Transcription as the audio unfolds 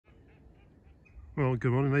Well,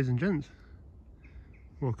 good morning ladies and gents.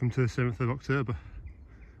 Welcome to the 7th of October.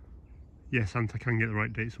 Yes, and I can get the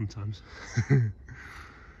right date sometimes.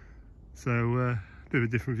 So, a bit of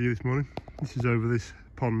a different view this morning. This is over this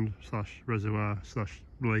pond slash reservoir slash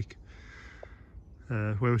lake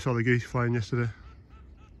where we saw the geese flying yesterday.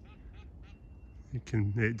 You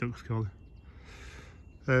can hear ducks calling.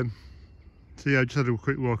 So yeah, I just had a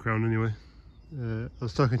quick walk around anyway. I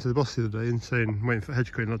was talking to the boss the other day and saying, waiting for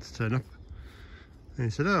hedge cutting lad to turn up. And he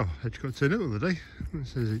said, oh, hedge cut turned up the other day. And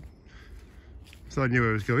says, so I knew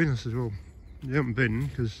where I was going. I said, well, you haven't been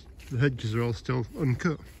because the hedges are all still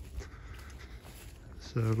uncut.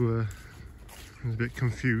 So I was a bit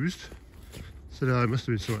confused. I said, oh, it must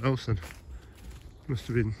have been somewhere else then. Must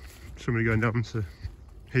have been somebody going down to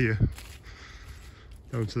here,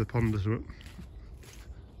 down to the pond or something.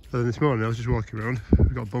 And then this morning I was just walking around.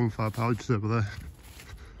 We've got a bonfire pile just over there.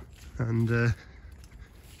 And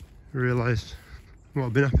realised what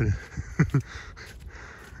had been happening.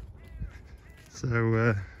 So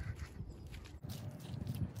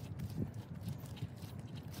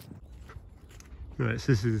right,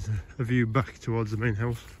 so this is a view back towards the main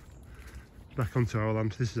house, back onto our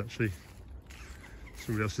land. This is actually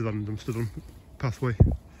somebody else's land I'm stood on pathway,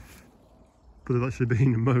 but they've actually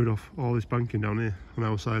been mowed off all this banking down here on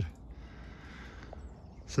our side,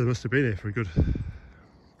 so they must have been here for a good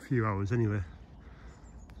few hours anyway.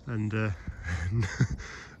 And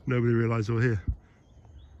nobody realised they were here.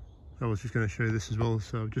 I was just going to show you this as well,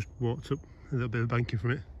 so I've just walked up a little bit of banking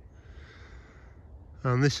from it.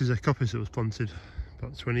 And this is a coppice that was planted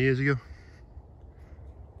about 20 years ago.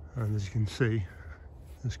 And as you can see,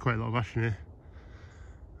 there's quite a lot of ash in here.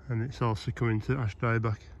 And it's also coming to ash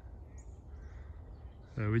dieback.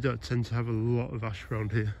 We don't tend to have a lot of ash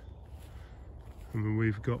around here. I mean,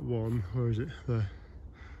 we've got one, where is it? There.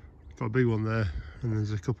 Got a big one there, and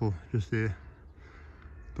there's a couple just here,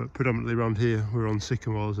 but predominantly around here we're on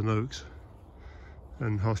sycamores and oaks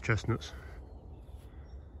and horse chestnuts.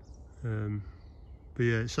 But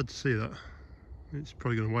yeah, it's sad to see that. It's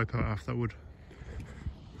probably going to wipe out half that wood.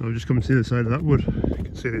 I'll just come to the other side of that wood. You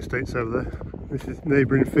can see the estates over there. This is the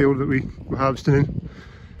neighbouring field that we were harvesting in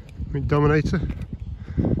with Dominator,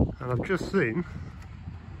 and I've just seen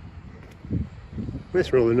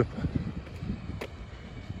this rolling up.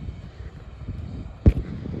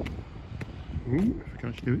 If I can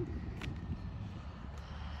actually do it.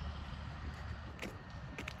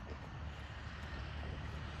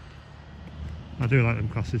 I do like them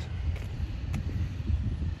classes.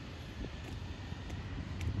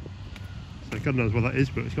 So God knows what that is,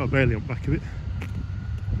 but it's got a bailey on the back of it.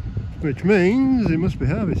 Which means it must be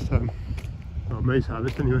harvest time. Or maize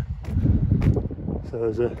harvest anyway. So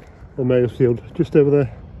there's a maize field just over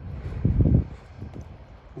there.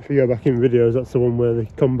 If you go back in videos, that's the one where the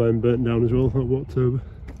combine burnt down as well, that October.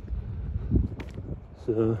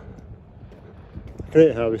 So I can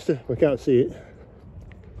hit a harvester, I can't see it.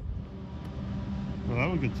 Well, that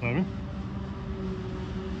was good timing.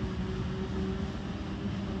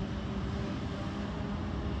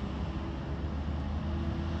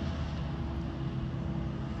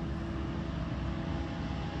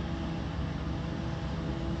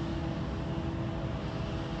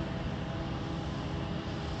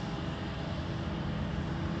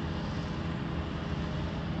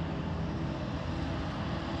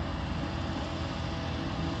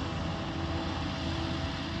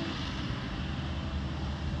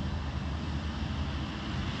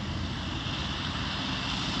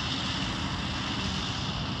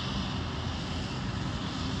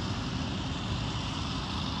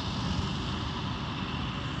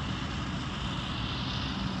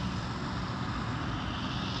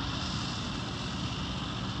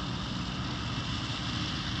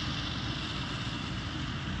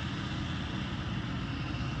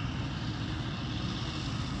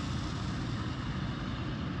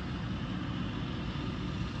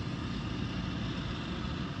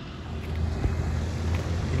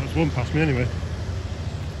 One past me anyway.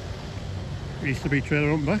 It used to be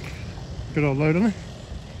trailer on back. Good old load on it.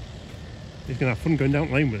 He's going to have fun going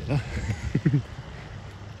down lane with it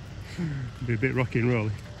though. Be a bit rocky and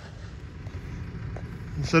rolly.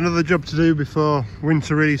 It's another job to do before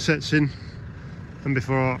winter really sets in and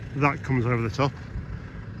before that comes over the top,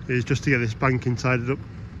 is just to get this banking tidied up.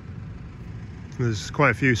 There's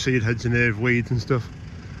quite a few seed heads in here of weeds and stuff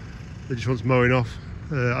that just wants mowing off.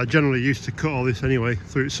 I generally used to cut all this anyway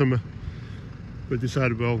through summer, but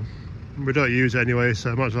decided, well, we don't use it anyway,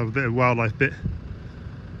 so I might as well have a bit of wildlife bit.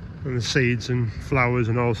 And the seeds and flowers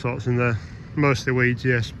and all sorts in there. Mostly weeds,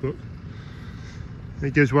 yes, but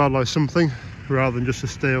it gives wildlife something rather than just a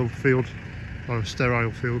stale field or a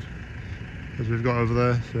sterile field. as we've got over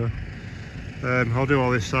there. So I'll do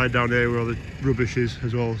all this side down here where all the rubbish is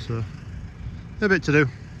as well, so a bit to do.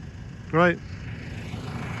 Right,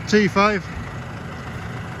 T5,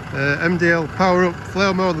 MDL power up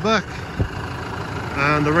flail mower on the back,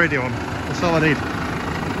 and the radio on. That's all I need.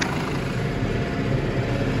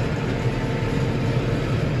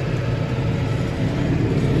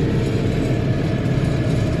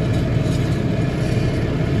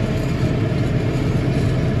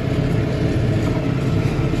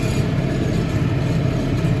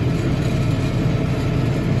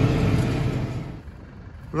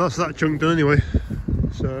 Well, that's that chunk done anyway,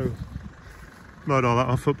 so mowed all that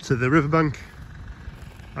off up to the riverbank.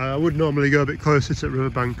 I would normally go a bit closer to the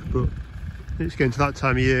riverbank, but it's getting to that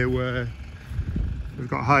time of year where we've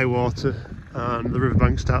got high water and the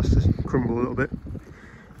riverbank starts to crumble a little bit.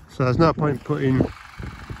 So there's no point putting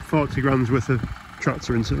 40 grand's worth of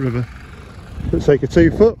tractor into the river. Let's take a 2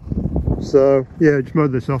 foot. So yeah, just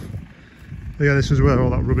mowed this off. Again, this is where all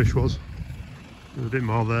that rubbish was. There's a bit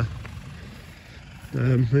more there.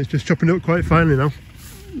 It's just chopping up quite finely now,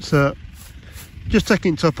 so just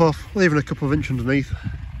taking top off, leaving a couple of inches underneath,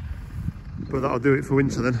 but that'll do it for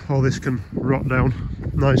winter then. All this can rot down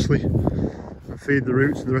nicely and feed the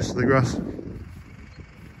roots and the rest of the grass,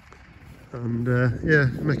 and yeah,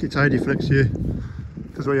 make it tidy for next year,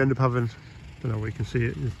 because what you end up having, I don't know, we can see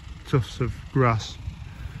it, is tufts of grass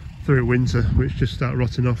through winter which just start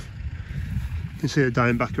rotting off. You can see it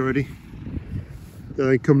dying back already.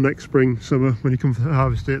 Then come next spring, summer, when you come to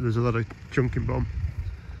harvest it, there's a lot of chunk in bottom.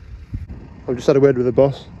 I've just had a word with the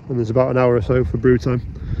boss, and there's about an hour or so for brew time.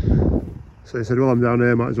 So he said, well, I'm down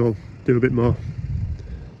here, might as well do a bit more.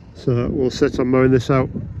 So we'll sit on mowing this out.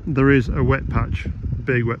 There is a wet patch, a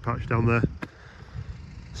big wet patch down there.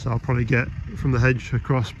 So I'll probably get from the hedge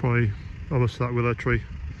across, probably almost to that willow tree.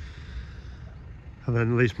 And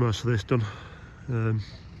then at least most of this done.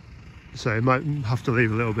 So I might have to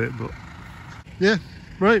leave a little bit, but yeah,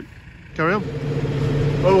 right, carry on.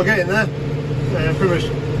 Well, we're getting there. Pretty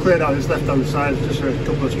much cleared out this left hand side, just a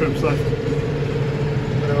couple of strips left.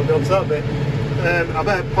 And I'll be on to that bit. I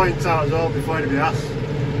better point out as well before anybody asks.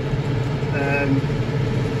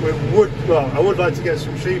 I would like to get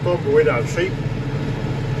some sheep on, but we don't have sheep.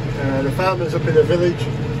 The farmer's up in the village,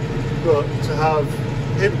 but to have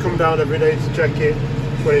him come down every day to check it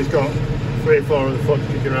when he's got 3 or 4 of the flocks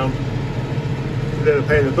kicking around, a bit of a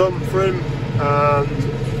pain in the bum for him. And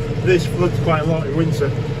this floods quite a lot in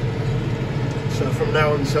winter, so from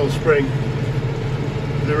now until spring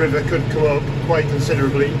the river could come up quite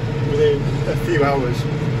considerably within a few hours.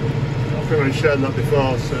 I've pretty much shown that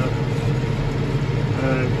before, so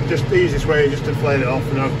just the easiest way is just to flail it off,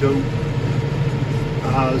 and I've done,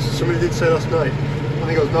 as somebody did say last night. I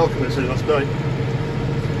think it was Malcolm that said it last night.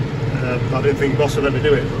 I didn't think Boss would ever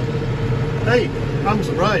do it, but hey, I'm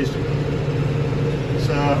surprised.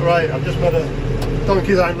 So right, I've just got a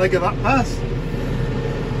donkey's hind leg of that pass.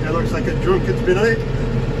 It looks like a drunkard's been on it.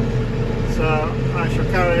 So I shall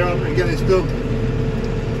carry on and get this done.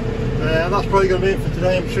 That's probably going to be it for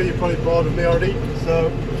today. I'm sure you're probably bored of me already.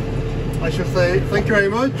 So I shall say thank you very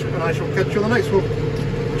much, and I shall catch you on the next one.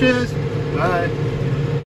 Cheers. Bye.